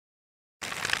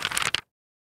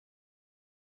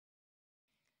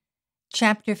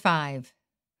Chapter 5.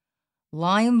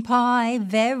 Lime pie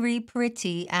very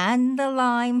pretty, and the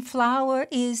lime flower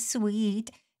is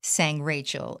sweet, sang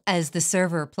Rachel as the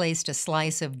server placed a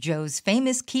slice of Joe's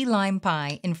famous key lime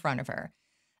pie in front of her.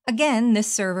 Again, the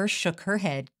server shook her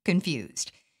head,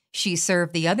 confused. She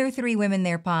served the other three women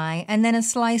their pie and then a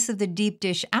slice of the deep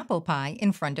dish apple pie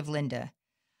in front of Linda.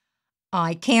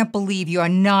 I can't believe you're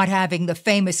not having the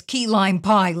famous key lime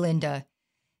pie, Linda.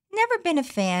 Never been a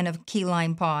fan of key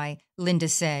lime pie, Linda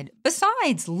said.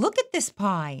 Besides, look at this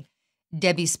pie.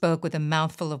 Debbie spoke with a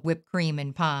mouthful of whipped cream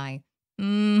and pie.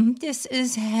 This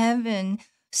is heaven.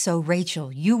 So,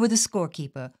 Rachel, you were the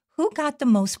scorekeeper. Who got the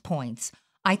most points?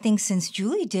 I think since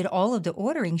Julie did all of the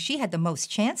ordering, she had the most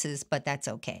chances, but that's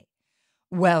okay.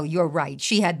 Well, you're right.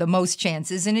 She had the most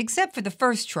chances, and except for the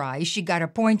first try, she got a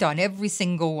point on every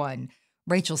single one.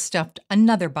 Rachel stuffed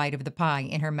another bite of the pie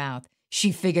in her mouth.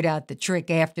 She figured out the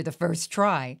trick after the first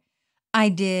try. I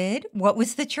did? What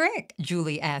was the trick?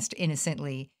 Julie asked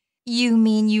innocently. You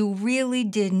mean you really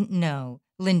didn't know?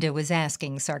 Linda was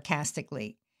asking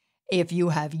sarcastically. If you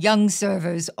have young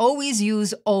servers, always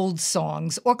use old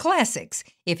songs or classics.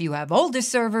 If you have older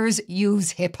servers,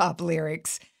 use hip-hop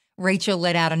lyrics. Rachel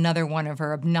let out another one of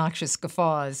her obnoxious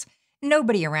guffaws.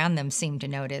 Nobody around them seemed to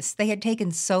notice. They had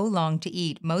taken so long to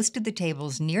eat, most of the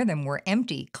tables near them were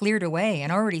empty, cleared away,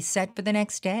 and already set for the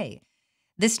next day.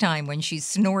 This time, when she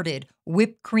snorted,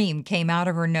 whipped cream came out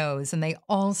of her nose, and they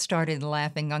all started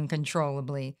laughing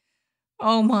uncontrollably.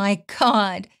 Oh, my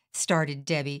God, started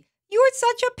Debbie. You're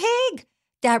such a pig!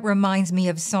 That reminds me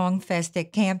of Songfest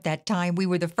at camp that time we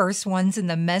were the first ones in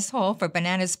the mess hall for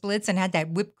banana splits and had that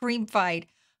whipped cream fight.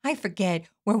 I forget,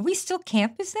 were we still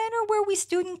campers then or were we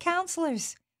student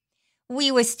counselors?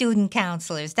 We were student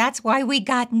counselors. That's why we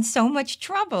got in so much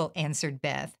trouble, answered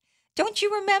Beth. Don't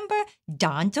you remember?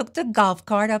 Don took the golf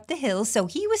cart up the hill, so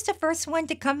he was the first one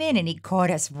to come in and he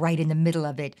caught us right in the middle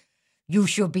of it. You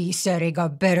should be setting a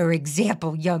better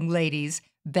example, young ladies.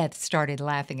 Beth started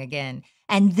laughing again.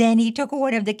 And then he took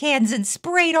one of the cans and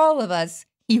sprayed all of us.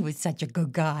 He was such a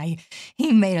good guy.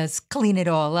 He made us clean it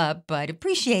all up, but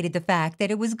appreciated the fact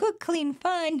that it was good, clean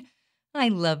fun. I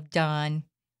love Don.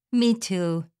 Me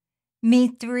too. Me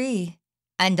 3.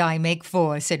 And I make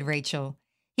 4, said Rachel.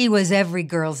 He was every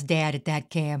girl's dad at that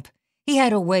camp. He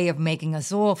had a way of making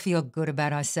us all feel good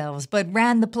about ourselves, but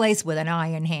ran the place with an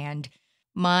iron hand.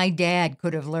 My dad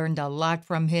could have learned a lot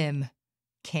from him.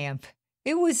 Camp.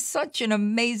 It was such an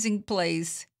amazing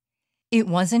place. It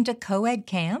wasn't a co-ed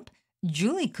camp?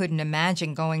 Julie couldn't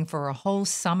imagine going for a whole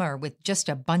summer with just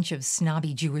a bunch of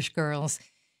snobby Jewish girls.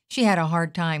 She had a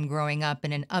hard time growing up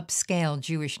in an upscale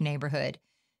Jewish neighborhood.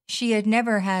 She had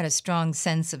never had a strong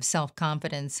sense of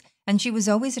self-confidence, and she was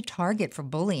always a target for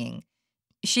bullying.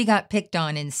 She got picked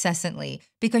on incessantly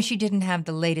because she didn't have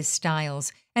the latest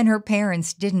styles, and her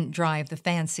parents didn't drive the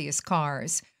fanciest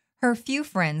cars. Her few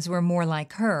friends were more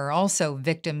like her, also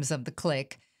victims of the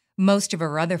clique. Most of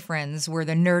her other friends were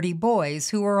the nerdy boys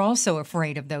who were also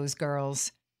afraid of those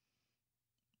girls.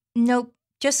 Nope,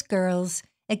 just girls.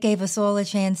 It gave us all a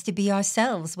chance to be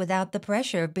ourselves without the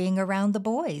pressure of being around the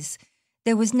boys.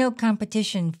 There was no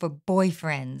competition for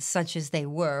boyfriends, such as they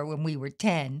were when we were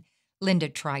 10. Linda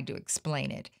tried to explain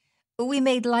it. We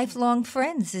made lifelong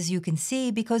friends, as you can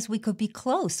see, because we could be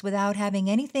close without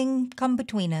having anything come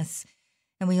between us.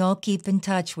 And we all keep in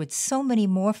touch with so many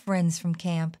more friends from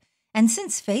camp. And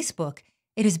since Facebook,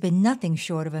 it has been nothing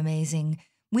short of amazing.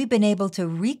 We've been able to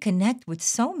reconnect with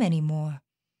so many more.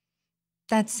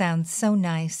 That sounds so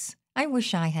nice. I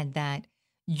wish I had that.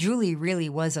 Julie really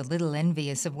was a little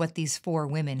envious of what these 4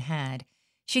 women had.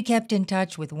 She kept in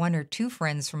touch with 1 or 2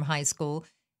 friends from high school,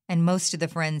 and most of the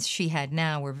friends she had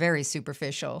now were very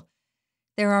superficial.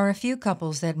 There are a few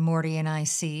couples that Morty and I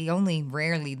see, only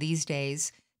rarely these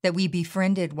days, that we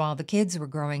befriended while the kids were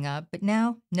growing up, but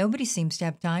now nobody seems to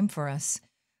have time for us.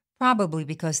 Probably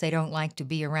because they don't like to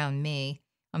be around me.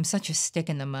 I'm such a stick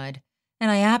in the mud. And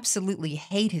I absolutely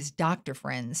hate his doctor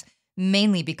friends,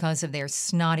 mainly because of their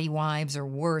snotty wives or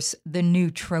worse, the new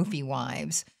trophy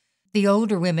wives. The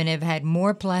older women have had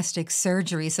more plastic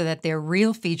surgery so that their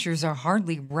real features are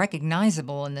hardly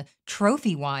recognizable, and the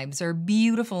trophy wives are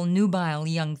beautiful, nubile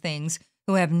young things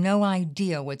who have no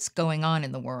idea what's going on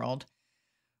in the world.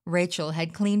 Rachel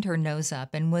had cleaned her nose up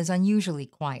and was unusually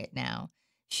quiet now.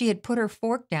 She had put her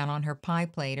fork down on her pie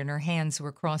plate and her hands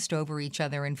were crossed over each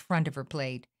other in front of her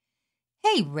plate.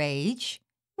 Hey, Rach,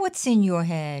 what's in your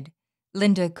head?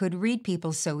 Linda could read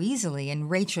people so easily,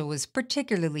 and Rachel was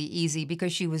particularly easy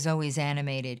because she was always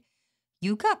animated.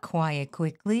 You got quiet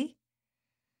quickly.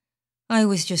 I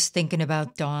was just thinking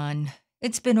about Dawn.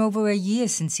 It's been over a year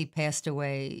since he passed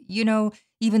away. You know,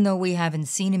 even though we haven't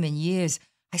seen him in years,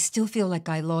 I still feel like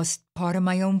I lost part of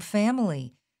my own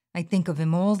family. I think of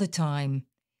him all the time."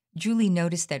 Julie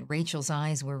noticed that Rachel's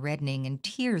eyes were reddening and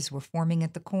tears were forming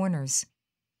at the corners.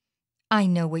 "I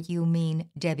know what you mean,"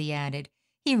 Debbie added.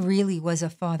 "He really was a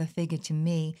father figure to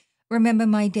me. Remember,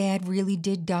 my dad really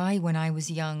did die when I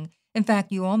was young. In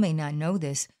fact, you all may not know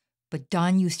this, but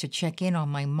Don used to check in on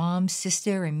my mom,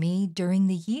 sister, and me during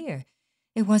the year.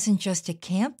 It wasn't just at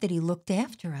camp that he looked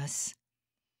after us."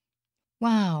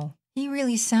 "Wow, he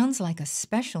really sounds like a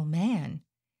special man."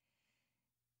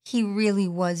 "He really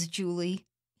was, Julie.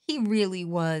 He really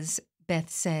was," Beth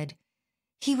said.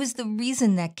 "He was the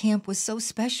reason that camp was so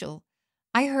special.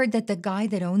 I heard that the guy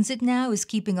that owns it now is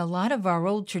keeping a lot of our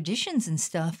old traditions and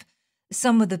stuff.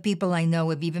 Some of the people I know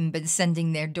have even been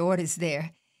sending their daughters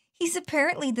there. He's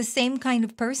apparently the same kind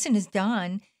of person as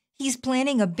Don. He's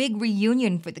planning a big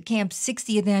reunion for the camp's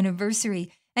 60th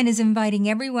anniversary and is inviting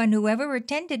everyone who ever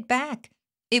attended back.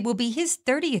 It will be his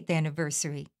 30th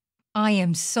anniversary." "I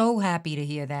am so happy to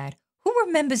hear that. Who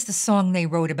remembers the song they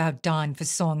wrote about Don for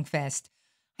Songfest?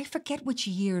 I forget which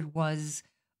year it was.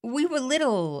 We were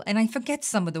little, and I forget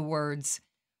some of the words."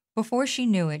 Before she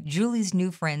knew it, Julie's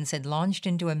new friends had launched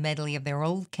into a medley of their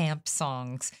old camp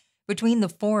songs. Between the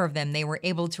four of them, they were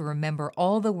able to remember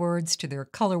all the words to their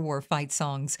color war fight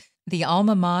songs, the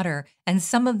alma mater, and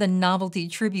some of the novelty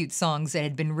tribute songs that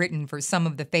had been written for some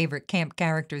of the favorite camp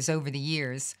characters over the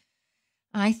years.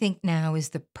 "I think now is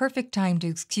the perfect time to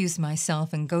excuse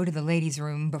myself and go to the ladies'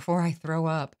 room before I throw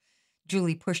up."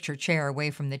 Julie pushed her chair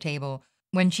away from the table.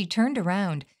 When she turned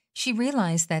around, she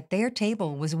realized that their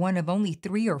table was one of only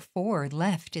 3 or 4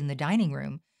 left in the dining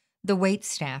room. The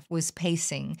waitstaff was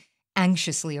pacing,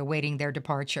 anxiously awaiting their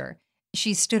departure.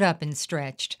 She stood up and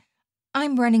stretched.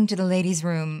 "I'm running to the ladies'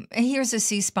 room. Here's a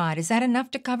C-spot. Is that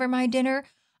enough to cover my dinner?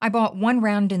 I bought 1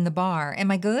 round in the bar.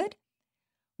 Am I good?"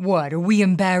 "What, are we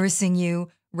embarrassing you?"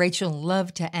 Rachel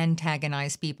loved to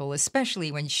antagonize people,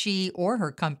 especially when she or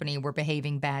her company were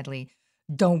behaving badly.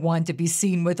 "Don't want to be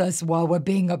seen with us while we're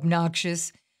being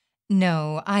obnoxious."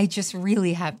 "No, I just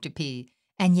really have to pee.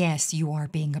 And yes, you are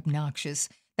being obnoxious.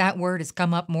 That word has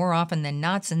come up more often than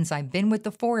not since I've been with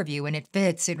the 4 of you, and it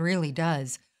fits, it really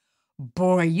does."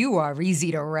 "Boy, you are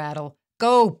easy to rattle.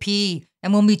 Go pee,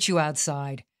 and we'll meet you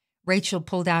outside." Rachel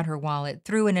pulled out her wallet,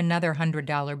 threw in another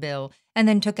 $100 bill, and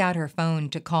then took out her phone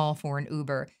to call for an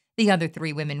Uber. The other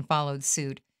 3 women followed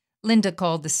suit. Linda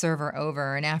called the server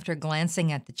over, and after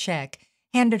glancing at the check,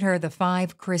 handed her the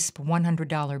 5 crisp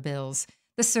 $100 bills.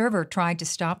 The server tried to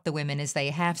stop the women as they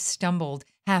half stumbled,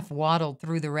 half waddled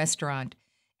through the restaurant.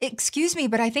 "Excuse me,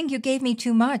 but I think you gave me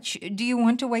too much. Do you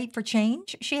want to wait for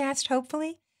change?" she asked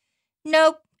hopefully.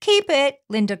 "Nope, keep it,"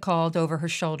 Linda called over her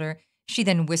shoulder. She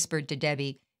then whispered to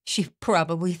Debbie. She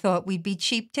probably thought we'd be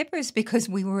cheap tippers because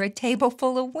we were a table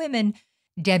full of women.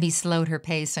 Debbie slowed her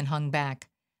pace and hung back.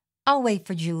 "I'll wait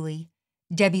for Julie."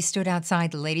 Debbie stood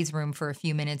outside the ladies' room for a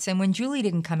few minutes, and when Julie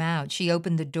didn't come out, she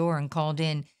opened the door and called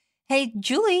in, "Hey,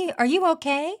 Julie, are you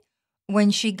okay?"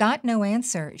 When she got no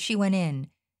answer, she went in.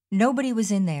 Nobody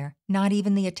was in there, not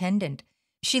even the attendant.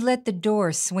 She let the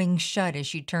door swing shut as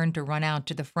she turned to run out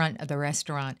to the front of the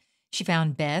restaurant. She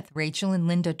found Beth, Rachel, and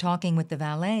Linda talking with the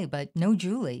valet, but no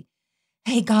Julie.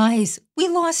 "Hey, guys, we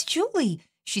lost Julie,"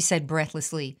 she said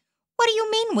breathlessly. "What do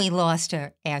you mean we lost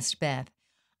her?" asked Beth.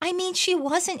 "I mean she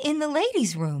wasn't in the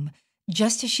ladies' room."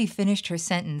 Just as she finished her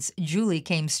sentence, Julie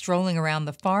came strolling around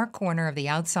the far corner of the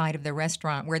outside of the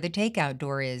restaurant where the takeout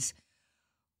door is.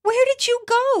 "Where did you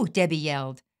go?" Debbie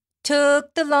yelled.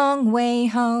 "Took the long way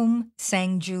home,"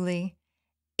 sang Julie.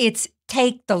 "It's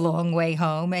take the long way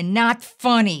home and not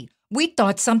funny. We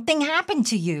thought something happened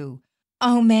to you."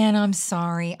 "Oh, man, I'm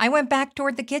sorry. I went back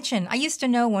toward the kitchen. I used to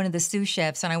know one of the sous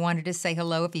chefs, and I wanted to say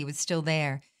hello if he was still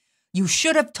there." "You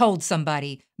should have told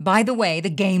somebody. By the way, the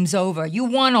game's over. You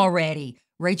won already."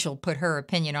 Rachel put her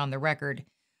opinion on the record.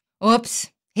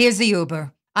 "Oops, here's the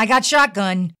Uber. I got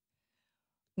shotgun."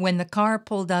 When the car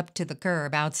pulled up to the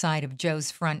curb outside of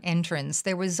Joe's front entrance,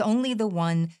 there was only the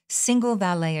one single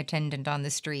valet attendant on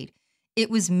the street. It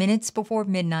was minutes before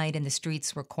midnight and the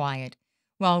streets were quiet.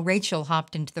 While Rachel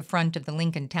hopped into the front of the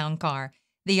Lincoln town car,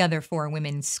 the other 4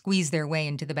 women squeezed their way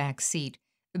into the back seat.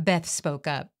 Beth spoke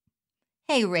up.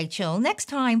 "Hey, Rachel, next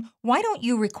time, why don't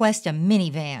you request a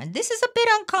minivan? This is a bit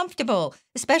uncomfortable,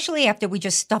 especially after we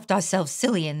just stuffed ourselves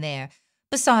silly in there.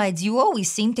 Besides, you always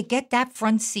seem to get that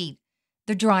front seat."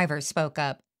 The driver spoke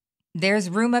up. "There's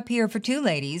room up here for 2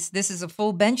 ladies. This is a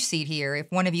full bench seat here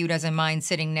if one of you doesn't mind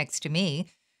sitting next to me."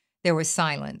 There was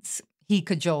silence. He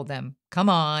cajoled them. "Come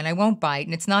on, I won't bite,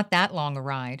 and it's not that long a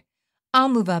ride." I'll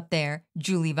move up there,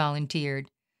 Julie volunteered.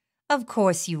 Of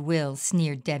course you will,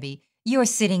 sneered Debbie. You're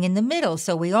sitting in the middle,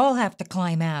 so we all have to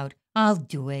climb out. I'll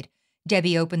do it.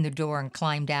 Debbie opened the door and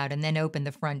climbed out and then opened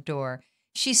the front door.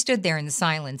 She stood there in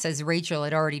silence as Rachel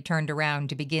had already turned around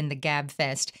to begin the gab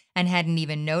fest and hadn't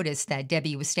even noticed that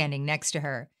Debbie was standing next to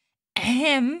her.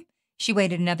 Ahem. She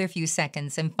waited another few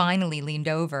seconds and finally leaned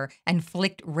over and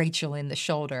flicked Rachel in the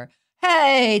shoulder.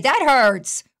 Hey, that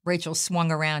hurts! Rachel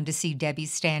swung around to see Debbie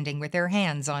standing with her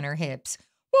hands on her hips.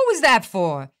 What was that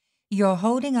for? You're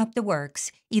holding up the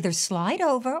works. Either slide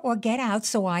over or get out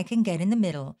so I can get in the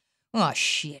middle. Oh,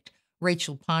 shit.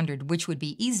 Rachel pondered which would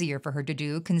be easier for her to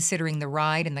do, considering the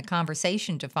ride and the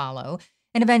conversation to follow,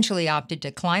 and eventually opted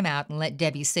to climb out and let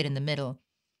Debbie sit in the middle.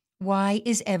 Why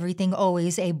is everything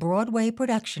always a Broadway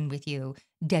production with you?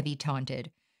 Debbie taunted.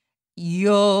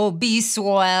 You'll be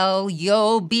swell.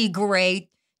 You'll be great.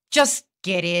 Just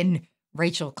get in.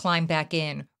 Rachel climbed back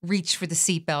in, reached for the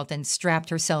seatbelt and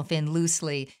strapped herself in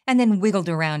loosely, and then wiggled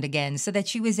around again so that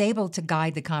she was able to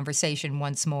guide the conversation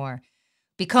once more.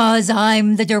 Because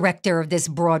I'm the director of this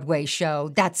Broadway show,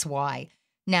 that's why.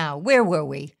 Now, where were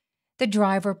we? The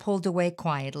driver pulled away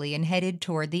quietly and headed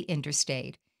toward the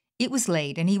interstate. It was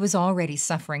late, and he was already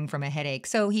suffering from a headache,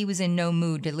 so he was in no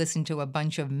mood to listen to a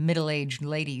bunch of middle-aged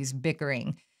ladies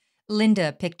bickering.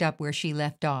 Linda picked up where she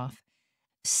left off.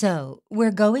 So,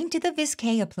 we're going to the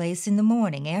Vizcaya place in the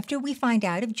morning after we find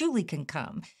out if Julie can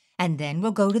come, and then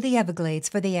we'll go to the Everglades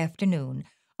for the afternoon.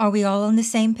 Are we all on the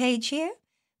same page here?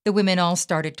 The women all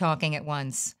started talking at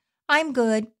once. I'm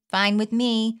good. Fine with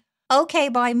me. Okay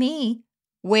by me.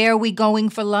 Where are we going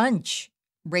for lunch?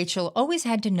 Rachel always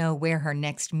had to know where her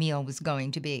next meal was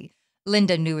going to be.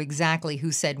 Linda knew exactly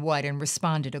who said what and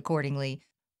responded accordingly.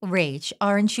 Rach,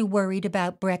 aren't you worried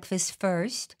about breakfast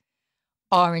first?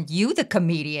 Aren't you the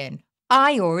comedian?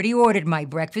 I already ordered my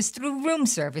breakfast through room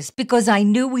service because I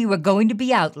knew we were going to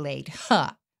be out late.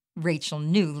 Ha! Rachel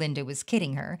knew Linda was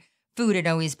kidding her. Food had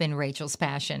always been Rachel's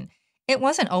passion. It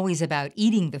wasn't always about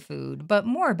eating the food, but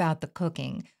more about the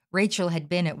cooking. Rachel had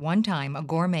been at one time a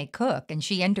gourmet cook, and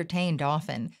she entertained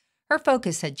often. Her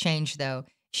focus had changed, though.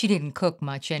 She didn't cook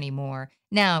much anymore.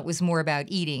 Now it was more about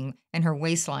eating, and her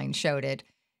waistline showed it.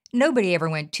 Nobody ever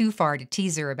went too far to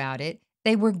tease her about it.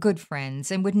 They were good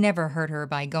friends and would never hurt her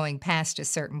by going past a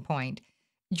certain point.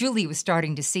 Julie was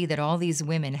starting to see that all these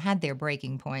women had their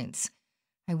breaking points.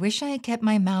 I wish I had kept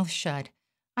my mouth shut.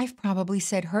 I've probably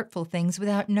said hurtful things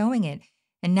without knowing it,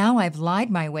 and now I've lied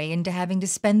my way into having to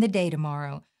spend the day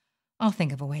tomorrow. I'll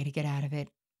think of a way to get out of it.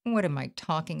 What am I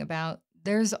talking about?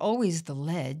 There's always the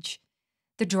ledge.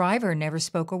 The driver never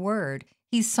spoke a word.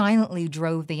 He silently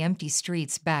drove the empty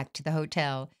streets back to the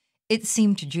hotel. It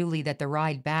seemed to Julie that the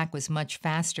ride back was much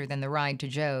faster than the ride to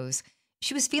Joe's.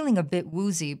 She was feeling a bit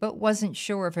woozy, but wasn't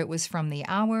sure if it was from the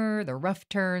hour, the rough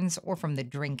turns, or from the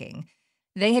drinking.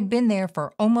 They had been there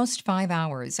for almost 5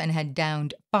 hours and had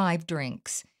downed 5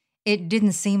 drinks. It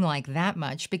didn't seem like that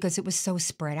much because it was so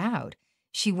spread out.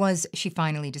 She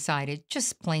finally decided,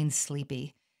 just plain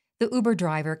sleepy. The Uber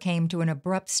driver came to an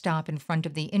abrupt stop in front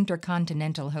of the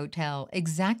Intercontinental Hotel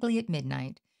exactly at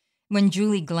midnight. When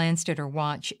Julie glanced at her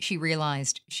watch, she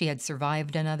realized she had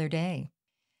survived another day.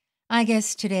 I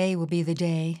guess today will be the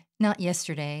day, not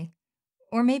yesterday.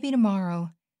 Or maybe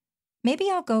tomorrow.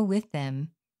 Maybe I'll go with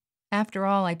them. After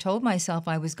all, I told myself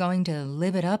I was going to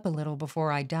live it up a little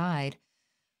before I died.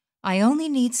 I only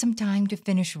need some time to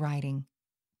finish writing.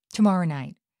 Tomorrow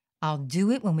night. I'll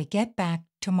do it when we get back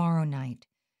tomorrow night.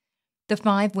 The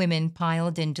 5 women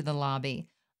piled into the lobby.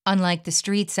 Unlike the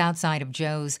streets outside of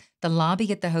Joe's, the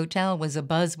lobby at the hotel was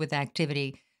abuzz with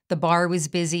activity. The bar was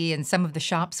busy and some of the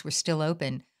shops were still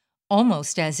open.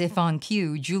 Almost as if on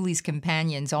cue, Julie's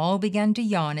companions all began to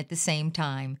yawn at the same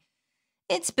time.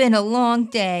 It's been a long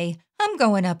day. I'm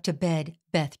going up to bed,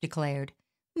 Beth declared.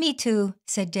 Me too,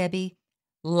 said Debbie.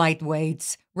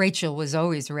 Lightweights. Rachel was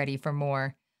always ready for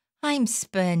more. I'm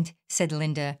spent, said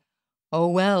Linda. Oh,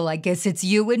 well, I guess it's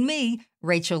you and me.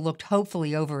 Rachel looked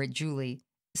hopefully over at Julie.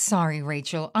 Sorry,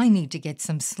 Rachel, I need to get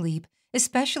some sleep,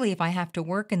 especially if I have to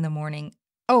work in the morning.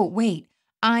 Oh, wait,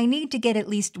 I need to get at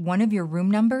least one of your room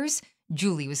numbers.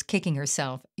 Julie was kicking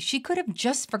herself. She could have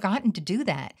just forgotten to do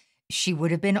that. She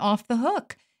would have been off the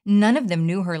hook. None of them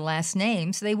knew her last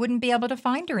name, so they wouldn't be able to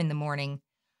find her in the morning.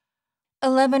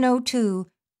 11:02,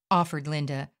 offered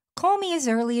Linda. Call me as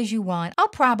early as you want. I'll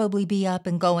probably be up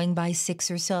and going by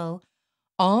 6 or so.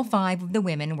 All 5 of the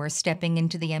women were stepping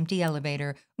into the empty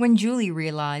elevator when Julie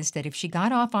realized that if she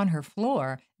got off on her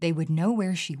floor, they would know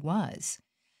where she was.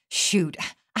 Shoot,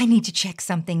 I need to check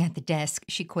something at the desk,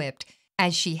 she quipped,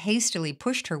 as she hastily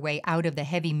pushed her way out of the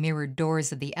heavy mirrored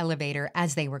doors of the elevator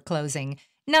as they were closing,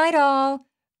 Night all.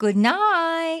 Good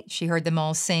night, she heard them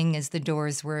all sing as the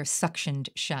doors were suctioned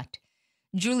shut.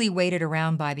 Julie waited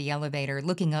around by the elevator,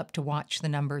 looking up to watch the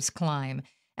numbers climb.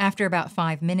 After about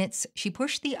 5 minutes, she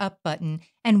pushed the up button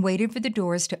and waited for the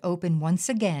doors to open once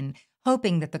again,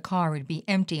 hoping that the car would be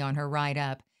empty on her ride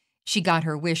up. She got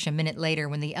her wish a minute later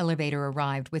when the elevator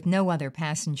arrived with no other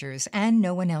passengers and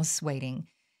no one else waiting.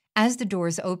 As the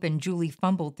doors opened, Julie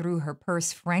fumbled through her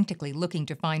purse frantically looking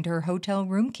to find her hotel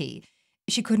room key.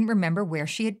 She couldn't remember where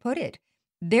she had put it.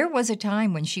 There was a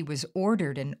time when she was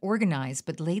ordered and organized,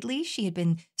 but lately she had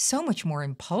been so much more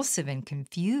impulsive and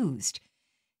confused.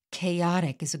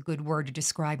 Chaotic is a good word to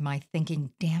describe my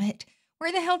thinking, damn it.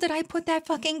 Where the hell did I put that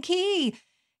fucking key?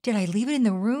 Did I leave it in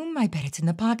the room? I bet it's in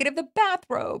the pocket of the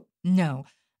bathrobe. No,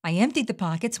 I emptied the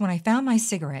pockets when I found my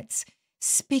cigarettes.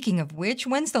 Speaking of which,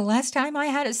 when's the last time I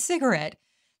had a cigarette?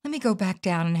 Let me go back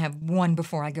down and have one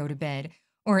before I go to bed,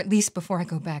 or at least before I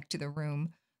go back to the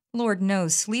room. Lord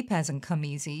knows sleep hasn't come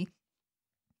easy.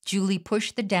 Julie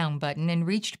pushed the down button and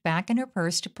reached back in her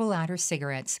purse to pull out her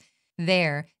cigarettes.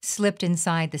 There, slipped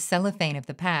inside the cellophane of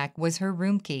the pack, was her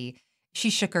room key. She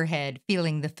shook her head,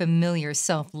 feeling the familiar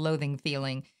self-loathing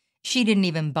feeling. She didn't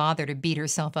even bother to beat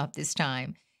herself up this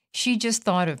time. She just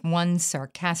thought of one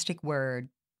sarcastic word.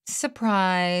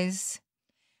 Surprise!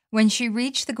 When she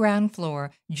reached the ground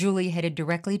floor, Julie headed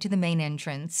directly to the main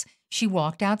entrance. She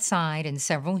walked outside and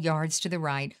several yards to the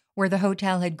right, where the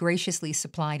hotel had graciously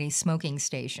supplied a smoking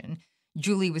station.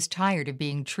 Julie was tired of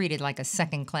being treated like a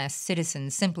second-class citizen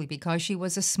simply because she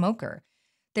was a smoker.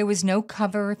 There was no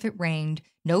cover if it rained,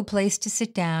 no place to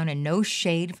sit down, and no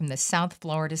shade from the South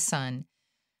Florida sun.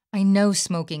 I know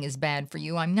smoking is bad for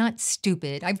you. I'm not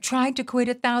stupid. I've tried to quit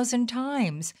 1,000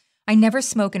 times. I never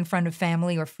smoke in front of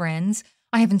family or friends.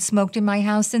 I haven't smoked in my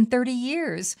house in 30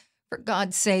 years. For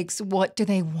God's sakes, what do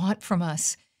they want from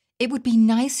us? It would be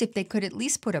nice if they could at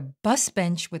least put a bus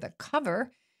bench with a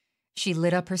cover. She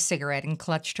lit up her cigarette and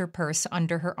clutched her purse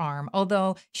under her arm,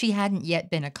 although she hadn't yet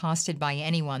been accosted by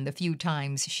anyone the few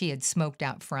times she had smoked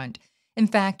out front. In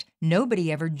fact,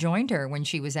 nobody ever joined her when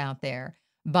she was out there.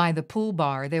 By the pool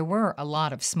bar, there were a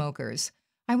lot of smokers.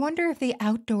 I wonder if the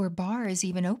outdoor bar is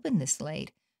even open this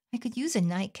late. I could use a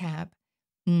nightcap.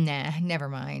 Nah, never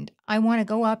mind. I want to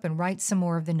go up and write some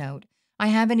more of the note. I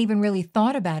haven't even really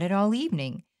thought about it all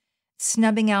evening.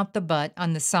 Snubbing out the butt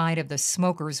on the side of the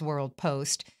Smoker's World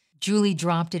post, Julie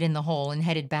dropped it in the hole and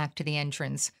headed back to the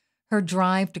entrance. Her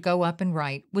drive to go up and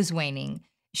write was waning.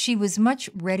 She was much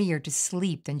readier to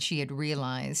sleep than she had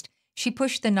realized. She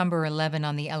pushed the number 11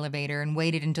 on the elevator and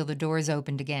waited until the doors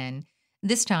opened again.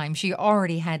 This time, she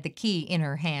already had the key in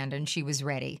her hand and she was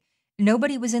ready.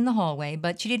 Nobody was in the hallway,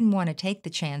 but she didn't want to take the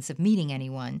chance of meeting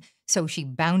anyone, so she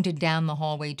bounded down the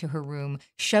hallway to her room,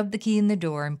 shoved the key in the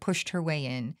door, and pushed her way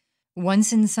in.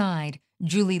 Once inside,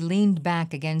 Julie leaned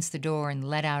back against the door and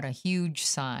let out a huge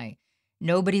sigh.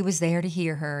 Nobody was there to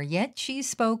hear her, yet she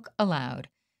spoke aloud.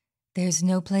 There's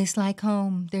no place like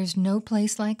home. There's no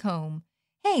place like home.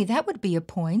 Hey, that would be a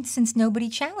point since nobody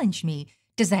challenged me.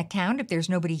 Does that count if there's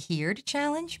nobody here to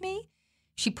challenge me?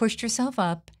 She pushed herself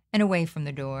up and away from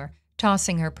the door,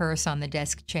 tossing her purse on the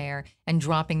desk chair and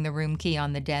dropping the room key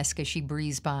on the desk as she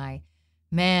breezed by.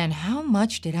 Man, how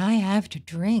much did I have to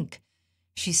drink?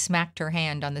 She smacked her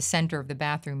hand on the center of the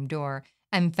bathroom door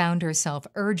and found herself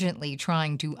urgently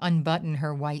trying to unbutton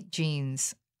her white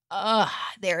jeans. Ugh,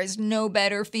 there is no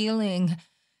better feeling.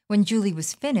 When Julie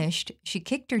was finished, she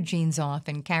kicked her jeans off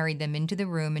and carried them into the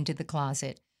room into the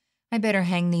closet. I better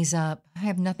hang these up. I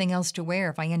have nothing else to wear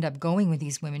if I end up going with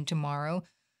these women tomorrow.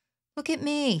 Look at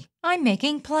me. I'm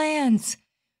making plans.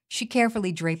 She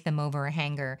carefully draped them over a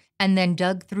hanger and then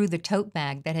dug through the tote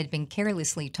bag that had been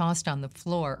carelessly tossed on the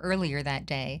floor earlier that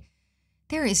day.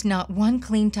 There is not one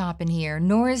clean top in here,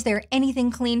 nor is there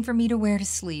anything clean for me to wear to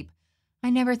sleep. I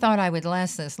never thought I would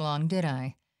last this long, did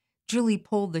I? Julie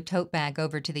pulled the tote bag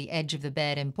over to the edge of the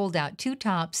bed and pulled out 2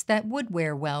 tops that would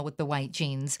wear well with the white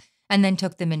jeans, and then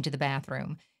took them into the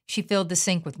bathroom. She filled the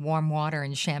sink with warm water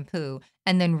and shampoo,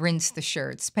 and then rinsed the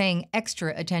shirts, paying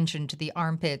extra attention to the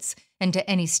armpits and to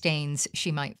any stains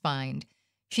she might find.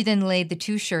 She then laid the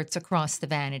 2 shirts across the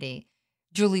vanity.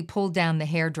 Julie pulled down the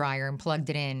hairdryer and plugged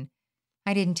it in.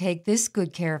 I didn't take this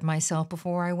good care of myself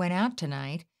before I went out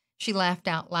tonight. She laughed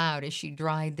out loud as she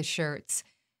dried the shirts.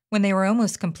 When they were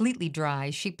almost completely dry,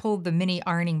 she pulled the mini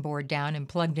ironing board down and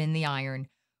plugged in the iron.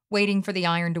 Waiting for the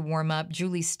iron to warm up,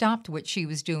 Julie stopped what she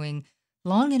was doing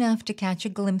long enough to catch a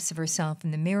glimpse of herself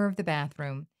in the mirror of the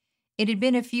bathroom. It had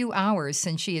been a few hours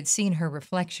since she had seen her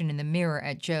reflection in the mirror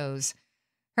at Joe's.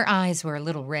 Her eyes were a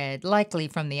little red, likely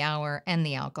from the hour and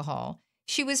the alcohol.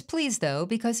 She was pleased, though,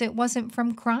 because it wasn't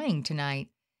from crying tonight.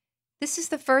 This is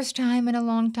the first time in a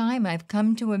long time I've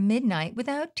come to a midnight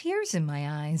without tears in my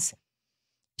eyes.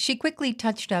 She quickly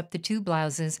touched up the 2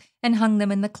 blouses and hung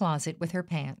them in the closet with her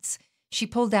pants. She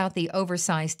pulled out the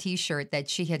oversized t-shirt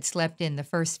that she had slept in the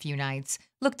first few nights,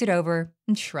 looked it over,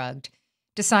 and shrugged.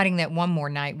 Deciding that one more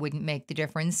night wouldn't make the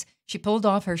difference, she pulled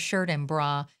off her shirt and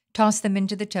bra, tossed them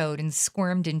into the tote, and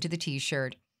squirmed into the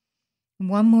t-shirt.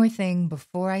 One more thing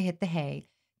before I hit the hay.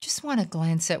 Just want to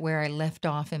glance at where I left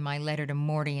off in my letter to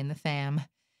Morty and the fam.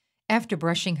 After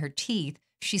brushing her teeth,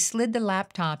 she slid the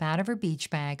laptop out of her beach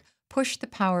bag, pushed the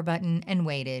power button, and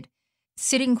waited.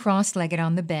 Sitting cross-legged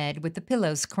on the bed with the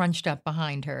pillows crunched up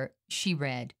behind her, she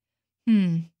read.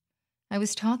 I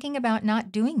was talking about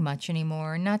not doing much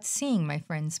anymore, not seeing my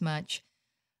friends much.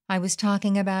 I was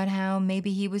talking about how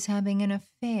maybe he was having an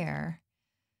affair.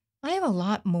 I have a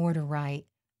lot more to write.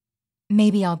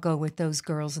 Maybe I'll go with those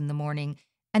girls in the morning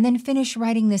and then finish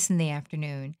writing this in the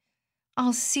afternoon.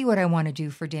 I'll see what I want to do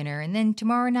for dinner, and then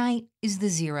tomorrow night is the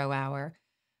 0 hour.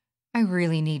 I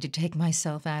really need to take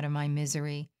myself out of my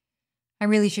misery. I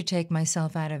really should take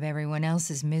myself out of everyone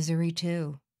else's misery,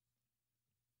 too.